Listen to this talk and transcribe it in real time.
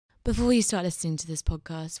Before you start listening to this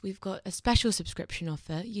podcast, we've got a special subscription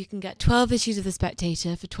offer. You can get 12 issues of The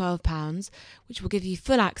Spectator for £12, which will give you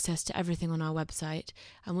full access to everything on our website,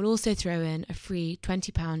 and we'll also throw in a free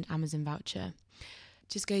 £20 Amazon voucher.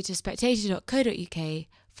 Just go to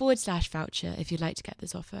spectator.co.uk/voucher if you'd like to get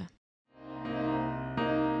this offer.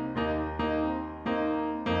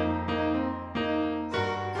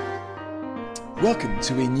 Welcome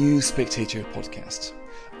to a new Spectator podcast.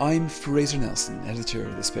 I'm Fraser Nelson, editor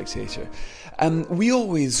of The Spectator, and we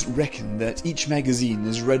always reckon that each magazine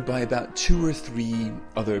is read by about 2 or 3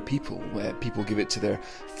 other people, where people give it to their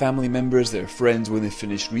family members, their friends. When they've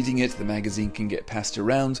finished reading it, the magazine can get passed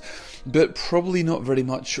around, but probably not very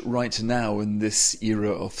much right now in this era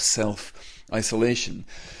of self-isolation.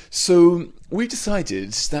 So we've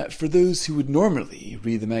decided that for those who would normally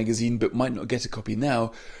read the magazine but might not get a copy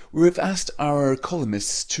now, we've asked our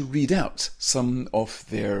columnists to read out some of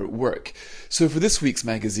their work. So for this week's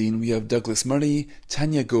magazine, we have Douglas Murray,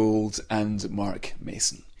 Tanya Gold and Mark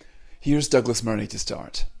Mason. Here's Douglas Murray to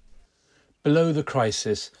start. Below the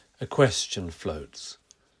crisis, a question floats.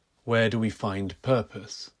 Where do we find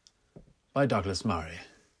purpose? By Douglas Murray.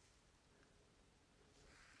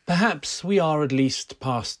 Perhaps we are at least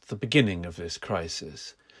past the beginning of this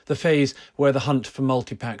crisis, the phase where the hunt for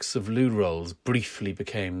multi-packs of loo rolls briefly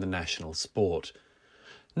became the national sport.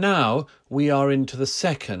 Now we are into the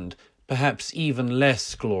second, perhaps even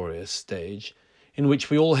less glorious stage, in which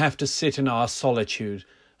we all have to sit in our solitude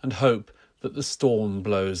and hope that the storm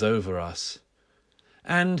blows over us.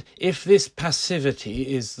 And if this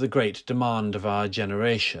passivity is the great demand of our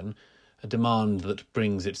generation, a demand that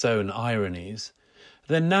brings its own ironies,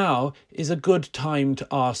 then now is a good time to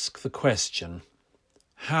ask the question,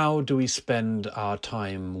 how do we spend our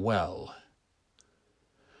time well?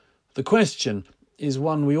 The question is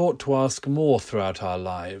one we ought to ask more throughout our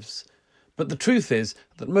lives, but the truth is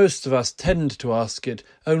that most of us tend to ask it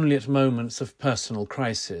only at moments of personal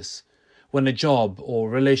crisis, when a job or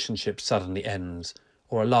relationship suddenly ends,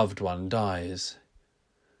 or a loved one dies.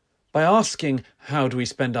 By asking, how do we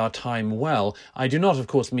spend our time well, I do not, of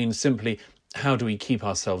course, mean simply, how do we keep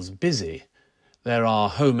ourselves busy? There are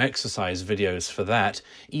home exercise videos for that,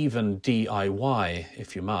 even DIY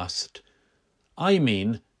if you must. I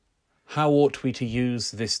mean, how ought we to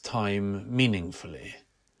use this time meaningfully?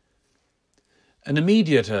 An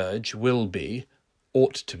immediate urge will be,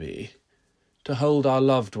 ought to be, to hold our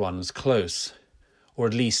loved ones close, or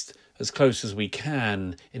at least as close as we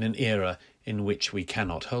can in an era in which we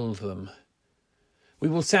cannot hold them. We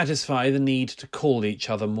will satisfy the need to call each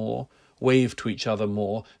other more, wave to each other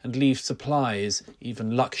more, and leave supplies,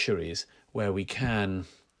 even luxuries, where we can.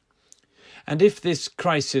 And if this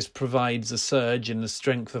crisis provides a surge in the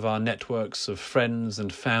strength of our networks of friends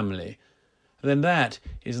and family, then that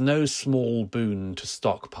is no small boon to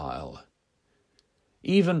stockpile.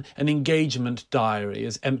 Even an engagement diary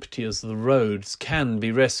as empty as the roads can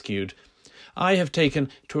be rescued. I have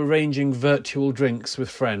taken to arranging virtual drinks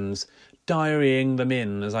with friends, diarying them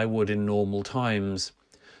in as I would in normal times.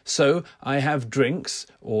 So I have drinks,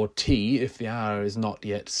 or tea if the hour is not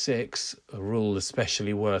yet 6, a rule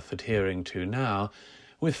especially worth adhering to now,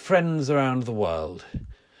 with friends around the world.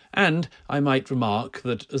 And I might remark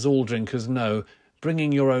that, as all drinkers know,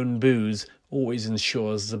 bringing your own booze always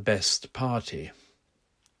ensures the best party.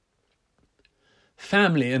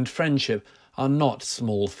 Family and friendship are not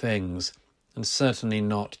small things, and certainly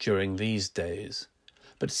not during these days.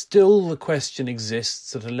 But still the question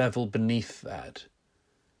exists at a level beneath that.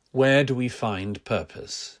 Where do we find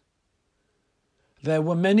purpose? There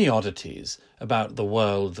were many oddities about the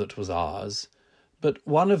world that was ours, but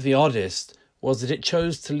one of the oddest was that it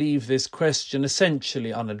chose to leave this question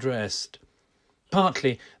essentially unaddressed.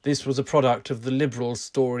 Partly this was a product of the liberal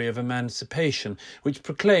story of emancipation, which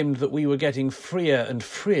proclaimed that we were getting freer and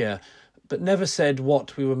freer, but never said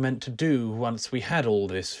what we were meant to do once we had all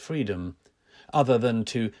this freedom, other than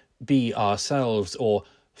to be ourselves or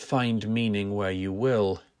find meaning where you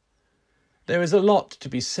will. There is a lot to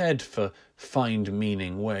be said for find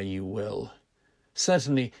meaning where you will.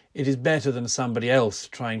 Certainly it is better than somebody else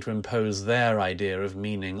trying to impose their idea of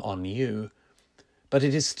meaning on you. But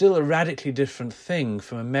it is still a radically different thing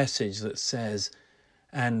from a message that says,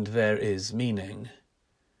 and there is meaning.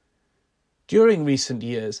 During recent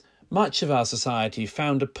years, much of our society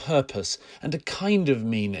found a purpose and a kind of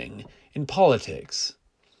meaning in politics.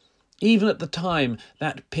 Even at the time,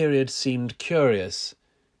 that period seemed curious.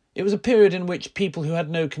 It was a period in which people who had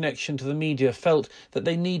no connection to the media felt that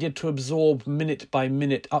they needed to absorb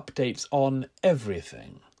minute-by-minute updates on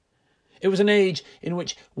everything. It was an age in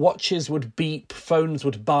which watches would beep, phones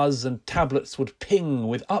would buzz, and tablets would ping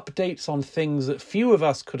with updates on things that few of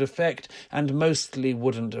us could affect and mostly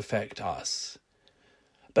wouldn't affect us.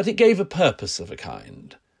 But it gave a purpose of a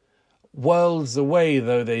kind. Worlds away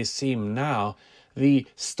though they seem now, the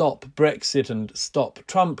Stop Brexit and Stop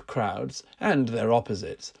Trump crowds, and their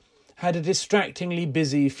opposites, had a distractingly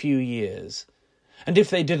busy few years. And if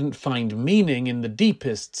they didn't find meaning in the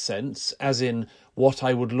deepest sense, as in what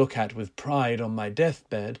I would look at with pride on my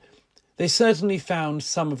deathbed, they certainly found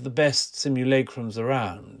some of the best simulacrums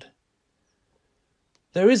around.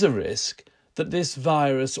 There is a risk that this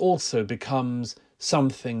virus also becomes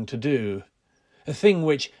something to do, a thing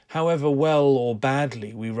which, however well or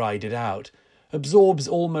badly we ride it out, absorbs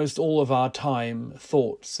almost all of our time,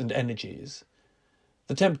 thoughts and energies.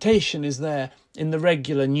 The temptation is there in the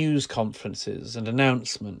regular news conferences and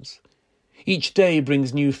announcements. Each day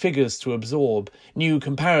brings new figures to absorb, new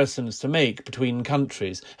comparisons to make between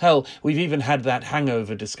countries. Hell, we've even had that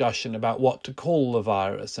hangover discussion about what to call the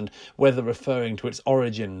virus and whether referring to its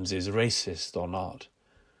origins is racist or not.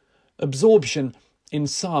 Absorption in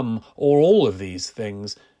some or all of these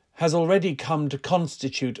things has already come to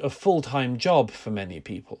constitute a full-time job for many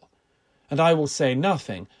people, and I will say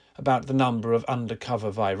nothing about the number of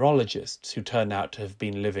undercover virologists who turn out to have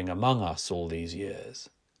been living among us all these years.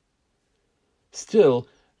 Still,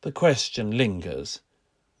 the question lingers.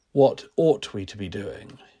 What ought we to be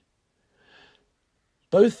doing?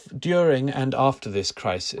 Both during and after this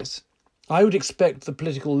crisis, I would expect the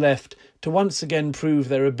political left to once again prove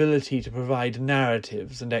their ability to provide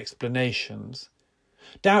narratives and explanations.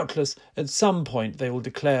 Doubtless, at some point they will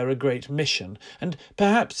declare a great mission, and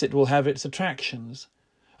perhaps it will have its attractions.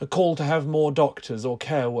 A call to have more doctors or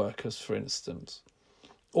care workers, for instance.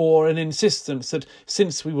 Or an insistence that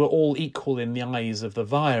since we were all equal in the eyes of the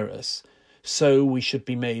virus, so we should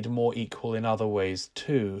be made more equal in other ways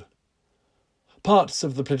too. Parts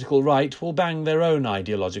of the political right will bang their own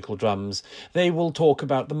ideological drums. They will talk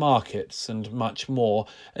about the markets and much more,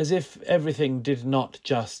 as if everything did not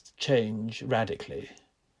just change radically.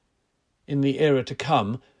 In the era to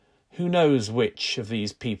come, who knows which of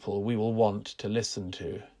these people we will want to listen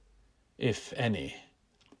to, if any.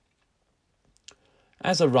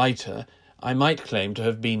 As a writer, I might claim to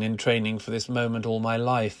have been in training for this moment all my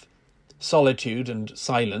life. Solitude and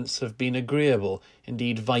silence have been agreeable,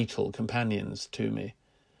 indeed vital companions to me.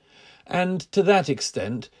 And to that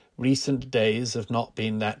extent, recent days have not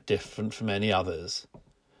been that different from any others.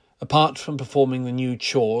 Apart from performing the new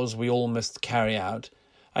chores we all must carry out,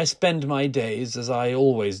 I spend my days as I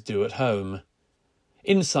always do at home.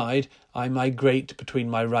 Inside, I migrate between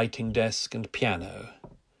my writing desk and piano.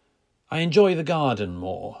 I enjoy the garden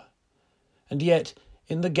more. And yet,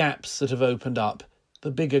 in the gaps that have opened up,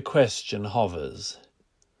 the bigger question hovers.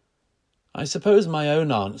 I suppose my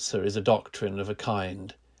own answer is a doctrine of a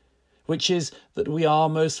kind, which is that we are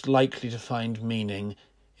most likely to find meaning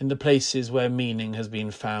in the places where meaning has been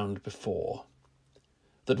found before.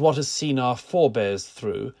 That what has seen our forebears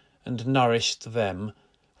through and nourished them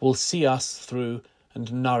will see us through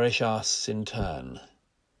and nourish us in turn.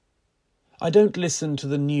 I don't listen to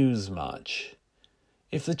the news much.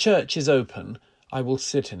 If the church is open, I will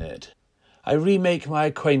sit in it. I remake my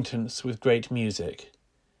acquaintance with great music.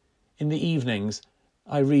 In the evenings,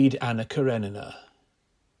 I read Anna Karenina.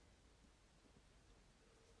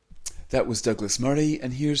 That was Douglas Murray,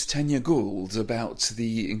 and here's Tanya Gold about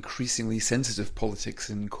the increasingly sensitive politics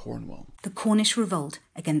in Cornwall. The Cornish revolt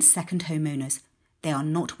against second homeowners. They are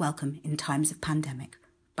not welcome in times of pandemic,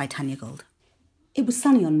 by Tanya Gold. It was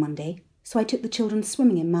sunny on Monday, so I took the children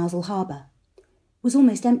swimming in Mousel Harbour. It was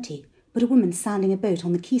almost empty, but a woman sanding a boat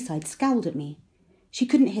on the quayside scowled at me. She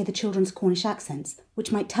couldn't hear the children's Cornish accents,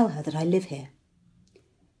 which might tell her that I live here.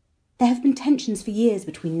 There have been tensions for years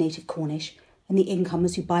between native Cornish and the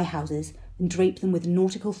incomers who buy houses and drape them with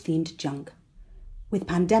nautical-themed junk. With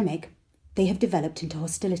pandemic, they have developed into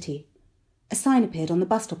hostility. A sign appeared on the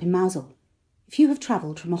bus stop in Mousel. If you have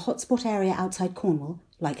travelled from a hotspot area outside Cornwall,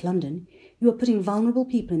 like London, you are putting vulnerable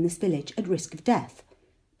people in this village at risk of death.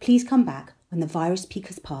 Please come back when the virus peak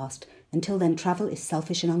has passed. Until then, travel is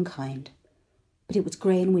selfish and unkind. But it was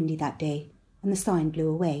grey and windy that day, and the sign blew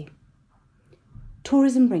away.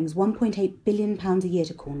 Tourism brings £1.8 billion a year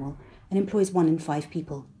to Cornwall and employs 1 in 5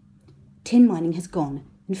 people. Tin mining has gone,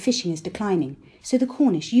 and fishing is declining, so the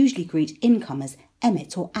Cornish usually greet incomers,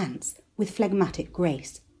 emmets or ants, with phlegmatic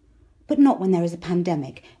grace. But not when there is a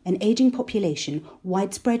pandemic, an ageing population,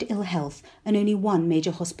 widespread ill health, and only 1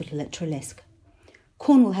 major hospital at Trelisk.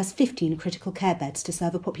 Cornwall has 15 critical care beds to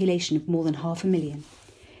serve a population of more than 500,000.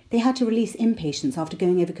 They had to release inpatients after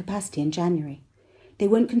going over capacity in January. They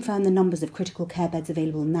won't confirm the numbers of critical care beds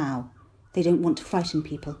available now. They don't want to frighten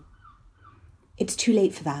people. It's too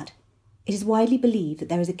late for that. It is widely believed that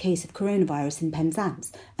there is a case of coronavirus in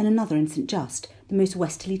Penzance and another in St Just, the most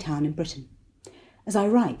westerly town in Britain. As I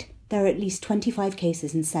write, there are at least 25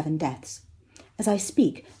 cases and 7 deaths. As I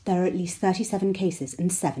speak, there are at least 37 cases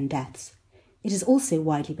and 7 deaths. It is also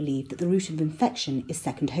widely believed that the route of infection is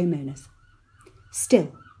second homeowners.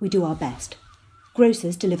 Still, we do our best.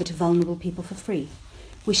 Grocers deliver to vulnerable people for free.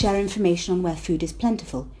 We share information on where food is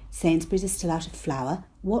plentiful. Sainsbury's is still out of flour.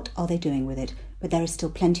 What are they doing with it? But there is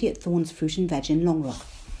still plenty at Thorns Fruit and Veg in Longrock.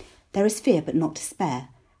 There is fear but not despair.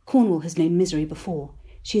 Cornwall has known misery before.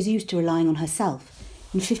 She is used to relying on herself.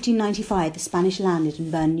 In 1595, the Spanish landed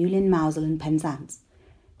and burned Newlyn, Mousel and Penzance.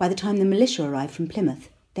 By the time the militia arrived from Plymouth,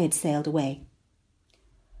 they had sailed away.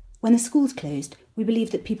 When the schools closed, we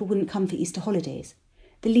believed that people wouldn't come for Easter holidays.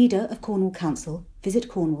 The leader of Cornwall Council, Visit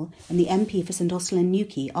Cornwall, and the MP for St Austell and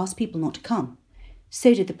Newquay asked people not to come.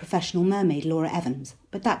 So did the professional mermaid Laura Evans,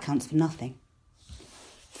 but that counts for nothing.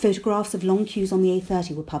 Photographs of long queues on the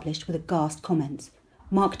A30 were published with aghast comments.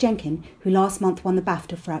 Mark Jenkin, who last month won the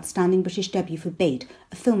BAFTA for Outstanding British Debut for Bait,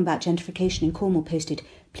 a film about gentrification in Cornwall, posted,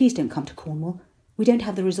 "Please don't come to Cornwall. We don't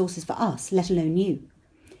have the resources for us, let alone you."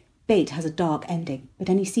 Bait has a dark ending,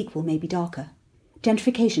 but any sequel may be darker.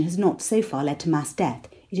 Gentrification has not so far led to mass death.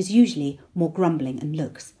 It is usually more grumbling and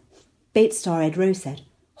looks. Bait star Ed Rowe said,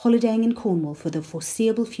 "Holidaying in Cornwall for the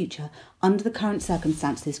foreseeable future under the current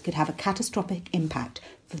circumstances could have a catastrophic impact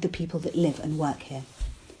for the people that live and work here."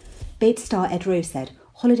 Bait star Ed Rowe said,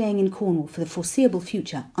 "Holidaying in Cornwall for the foreseeable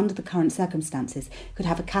future under the current circumstances could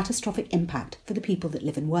have a catastrophic impact for the people that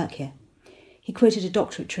live and work here." He quoted a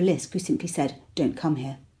doctor at Treliske who simply said, "Don't come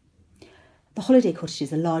here." The holiday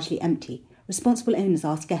cottages are largely empty. Responsible owners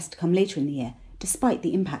asked guests to come later in the year, despite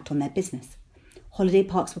the impact on their business. Holiday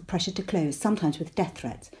parks were pressured to close, sometimes with death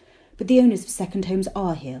threats. But the owners of second homes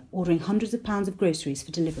are here, ordering hundreds of pounds of groceries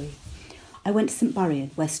for delivery. I went to St Buryan,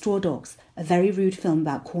 where Straw Dogs, a very rude film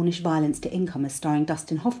about Cornish violence to incomers starring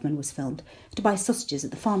Dustin Hoffman, was filmed, to buy sausages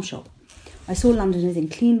at the farm shop. I saw Londoners in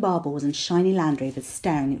clean barbels and shiny Land Rovers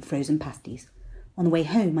staring at frozen pasties. On the way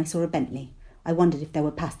home, I saw a Bentley. I wondered if there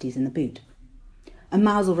were pasties in the boot. A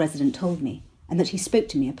Mousel resident told me, and that he spoke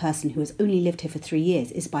to me, a person who has only lived here for 3 years,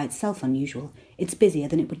 is by itself unusual. It's busier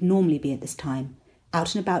than it would normally be at this time.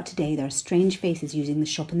 Out and about today, there are strange faces using the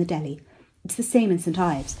shop and the deli. It's the same in St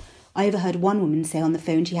Ives. I overheard one woman say on the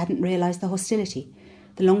phone she hadn't realised the hostility.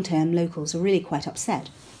 The long-term locals are really quite upset.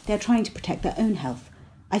 They are trying to protect their own health.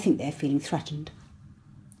 I think they are feeling threatened.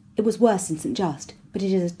 It was worse in St Just, but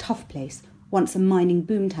it is a tough place, once a mining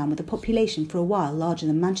boomtown with a population for a while larger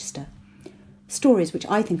than Manchester. Stories, which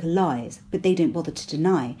I think are lies, but they don't bother to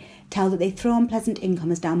deny, tell that they throw unpleasant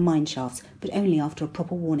incomers down mine shafts, but only after a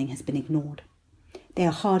proper warning has been ignored. They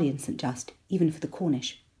are hardy in St Just, even for the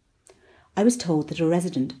Cornish. I was told that a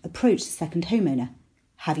resident approached a second homeowner.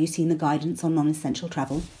 "Have you seen the guidance on non-essential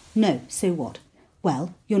travel?" "No, so what?"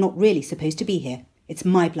 "Well, you're not really supposed to be here. It's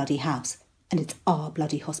my bloody house, and it's our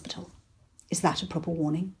bloody hospital." Is that a proper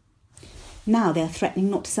warning? Now they are threatening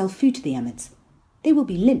not to sell food to the Emmets. "They will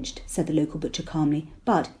be lynched," said the local butcher calmly,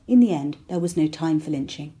 but in the end there was no time for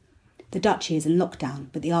lynching. The duchy is in lockdown,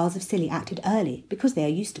 but the Isles of Scilly acted early because they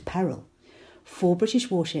are used to peril. 4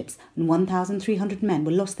 British warships and 1,300 men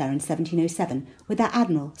were lost there in 1707 with their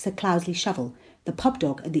admiral, Sir Cloudesley Shovel. The pub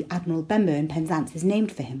dog at the Admiral Benbow in Penzance is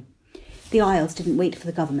named for him. The Isles didn't wait for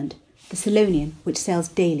the government. The Solonian, which sails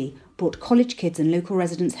daily, brought college kids and local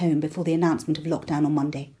residents home before the announcement of lockdown on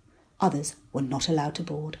Monday. Others were not allowed to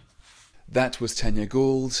board. That was Tanya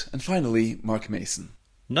Gold, and finally Mark Mason.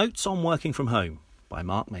 Notes on Working from Home by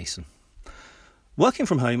Mark Mason. Working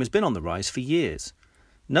from home has been on the rise for years.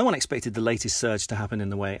 No one expected the latest surge to happen in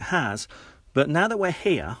the way it has, but now that we're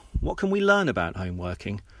here, what can we learn about home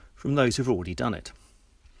working from those who've already done it?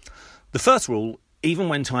 The first rule, even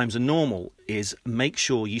when times are normal, is make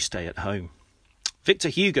sure you stay at home. Victor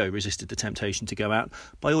Hugo resisted the temptation to go out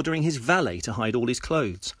by ordering his valet to hide all his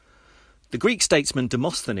clothes. The Greek statesman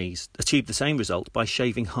Demosthenes achieved the same result by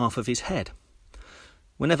shaving half of his head.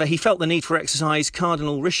 Whenever he felt the need for exercise,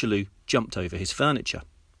 Cardinal Richelieu jumped over his furniture.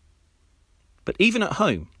 But even at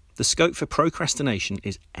home, the scope for procrastination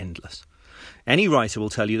is endless. Any writer will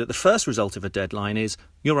tell you that the first result of a deadline is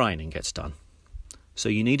your ironing gets done. So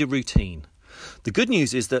you need a routine. The good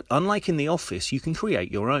news is that, unlike in the office, you can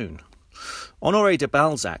create your own. Honoré de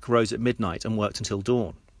Balzac rose at midnight and worked until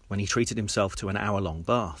dawn, when he treated himself to an hour-long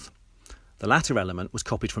bath. The latter element was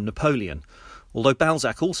copied from Napoleon, although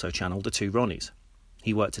Balzac also channeled the 2 Ronnies.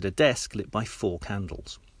 He worked at a desk lit by 4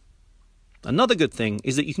 candles. Another good thing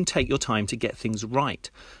is that you can take your time to get things right,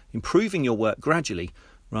 improving your work gradually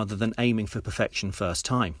rather than aiming for perfection first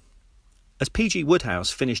time. As P.G.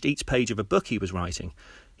 Wodehouse finished each page of a book he was writing,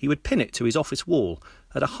 he would pin it to his office wall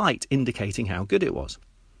at a height indicating how good it was.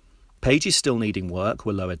 Pages still needing work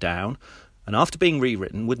were lower down, and after being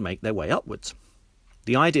rewritten would make their way upwards.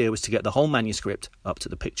 The idea was to get the whole manuscript up to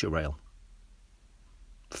the picture rail.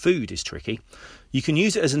 Food is tricky. You can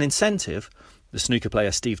use it as an incentive. The snooker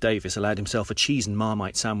player Steve Davis allowed himself a cheese and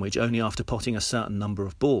Marmite sandwich only after potting a certain number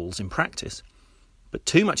of balls in practice. But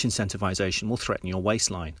too much incentivisation will threaten your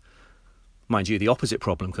waistline. Mind you, the opposite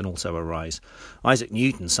problem can also arise. Isaac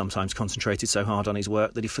Newton sometimes concentrated so hard on his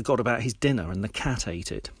work that he forgot about his dinner and the cat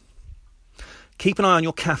ate it. Keep an eye on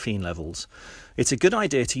your caffeine levels. It's a good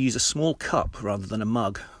idea to use a small cup rather than a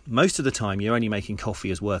mug. Most of the time you're only making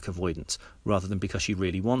coffee as work avoidance, rather than because you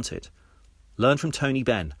really want it. Learn from Tony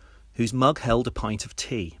Benn, whose mug held a pint of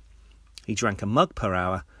tea. He drank a mug per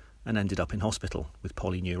hour and ended up in hospital with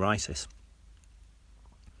polyneuritis.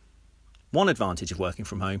 One advantage of working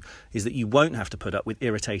from home is that you won't have to put up with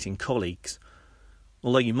irritating colleagues,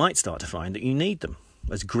 although you might start to find that you need them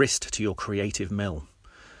as grist to your creative mill.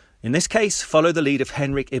 In this case, follow the lead of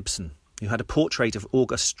Henrik Ibsen, who had a portrait of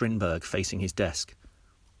August Strindberg facing his desk.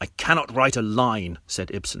 "I cannot write a line,"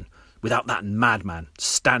 said Ibsen, "without that madman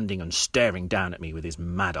standing and staring down at me with his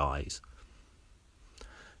mad eyes."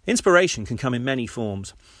 Inspiration can come in many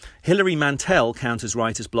forms. Hilary Mantel counters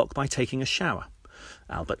writer's block by taking a shower.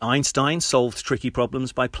 Albert Einstein solved tricky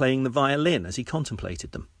problems by playing the violin as he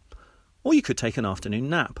contemplated them. Or you could take an afternoon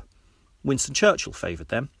nap. Winston Churchill favoured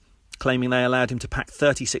them, claiming they allowed him to pack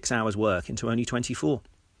 36 hours' work into only 24.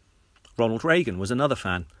 Ronald Reagan was another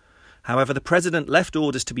fan. However, the president left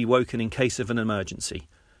orders to be woken in case of an emergency,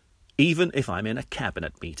 even if I'm in a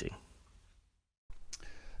cabinet meeting.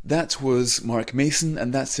 That was Mark Mason,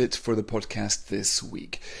 and that's it for the podcast this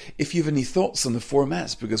week. If you have any thoughts on the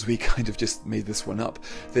format, because we kind of just made this one up,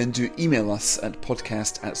 then do email us at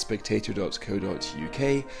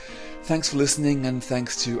podcast@spectator.co.uk. Thanks for listening, and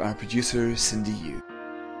thanks to our producer, Cindy Yu.